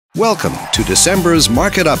Welcome to December's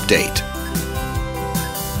Market Update.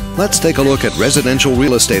 Let's take a look at residential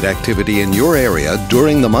real estate activity in your area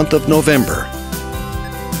during the month of November.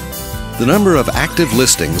 The number of active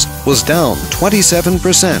listings was down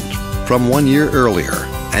 27% from 1 year earlier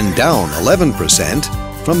and down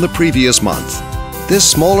 11% from the previous month. This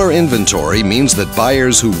smaller inventory means that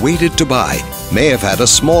buyers who waited to buy may have had a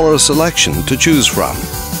smaller selection to choose from.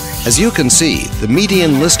 As you can see, the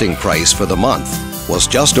median listing price for the month was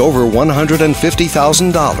just over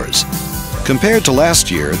 $150,000. Compared to last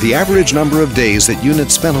year, the average number of days that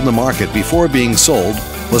units spent on the market before being sold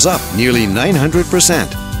was up nearly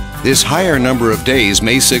 900%. This higher number of days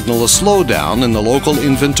may signal a slowdown in the local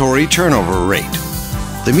inventory turnover rate.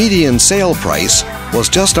 The median sale price was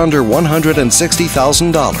just under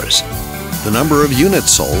 $160,000. The number of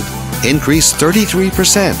units sold increased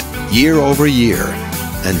 33% year over year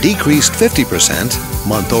and decreased 50%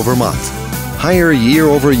 month over month. Higher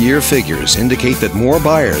year-over-year figures indicate that more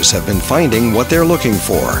buyers have been finding what they're looking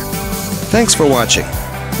for. Thanks for watching.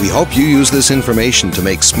 We hope you use this information to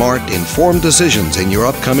make smart, informed decisions in your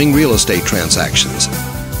upcoming real estate transactions.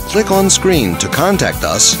 Click on screen to contact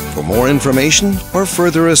us for more information or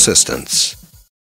further assistance.